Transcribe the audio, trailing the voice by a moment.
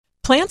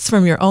Plants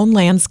from your own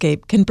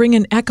landscape can bring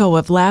an echo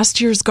of last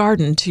year's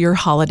garden to your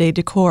holiday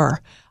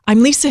decor.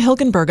 I'm Lisa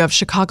Hilgenberg of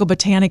Chicago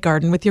Botanic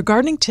Garden with your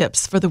gardening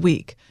tips for the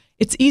week.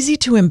 It's easy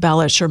to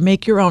embellish or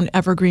make your own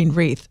evergreen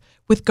wreath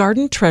with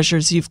garden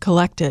treasures you've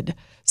collected.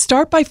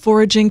 Start by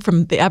foraging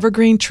from the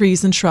evergreen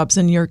trees and shrubs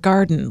in your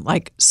garden,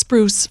 like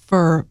spruce,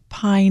 fir,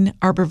 pine,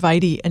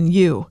 arborvitae, and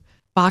yew.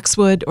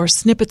 Boxwood or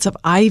snippets of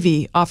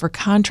ivy offer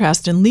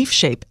contrast in leaf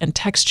shape and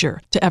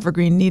texture to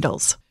evergreen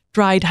needles.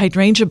 Dried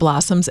hydrangea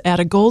blossoms add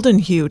a golden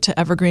hue to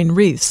evergreen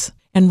wreaths,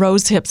 and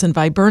rose hips and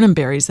viburnum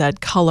berries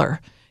add color.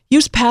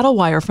 Use paddle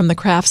wire from the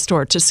craft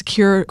store to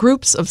secure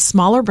groups of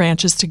smaller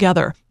branches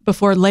together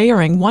before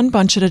layering one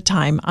bunch at a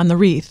time on the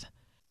wreath.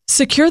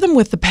 Secure them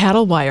with the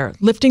paddle wire,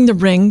 lifting the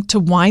ring to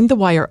wind the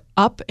wire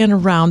up and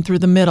around through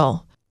the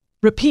middle.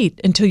 Repeat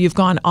until you've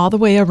gone all the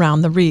way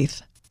around the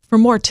wreath. For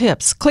more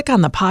tips, click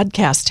on the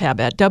podcast tab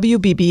at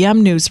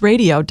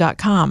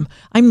WBBMNewsRadio.com.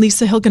 I'm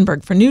Lisa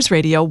Hilgenberg for News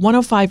Radio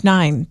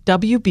 105.9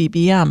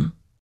 WBBM.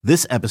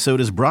 This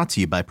episode is brought to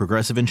you by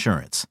Progressive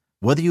Insurance.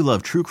 Whether you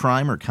love true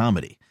crime or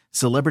comedy,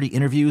 celebrity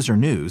interviews or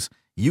news,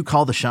 you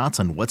call the shots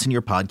on what's in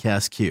your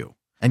podcast queue.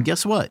 And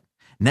guess what?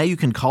 Now you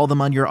can call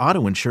them on your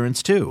auto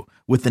insurance too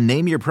with the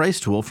Name Your Price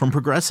tool from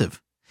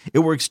Progressive. It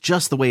works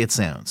just the way it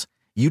sounds.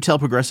 You tell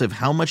Progressive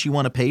how much you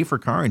want to pay for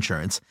car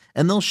insurance,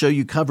 and they'll show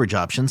you coverage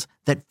options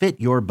that fit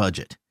your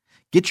budget.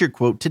 Get your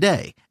quote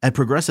today at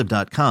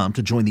Progressive.com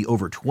to join the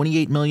over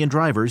 28 million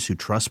drivers who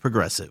trust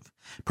Progressive.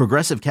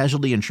 Progressive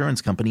Casualty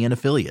Insurance Company and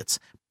Affiliates.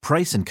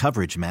 Price and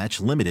coverage match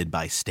limited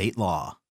by state law.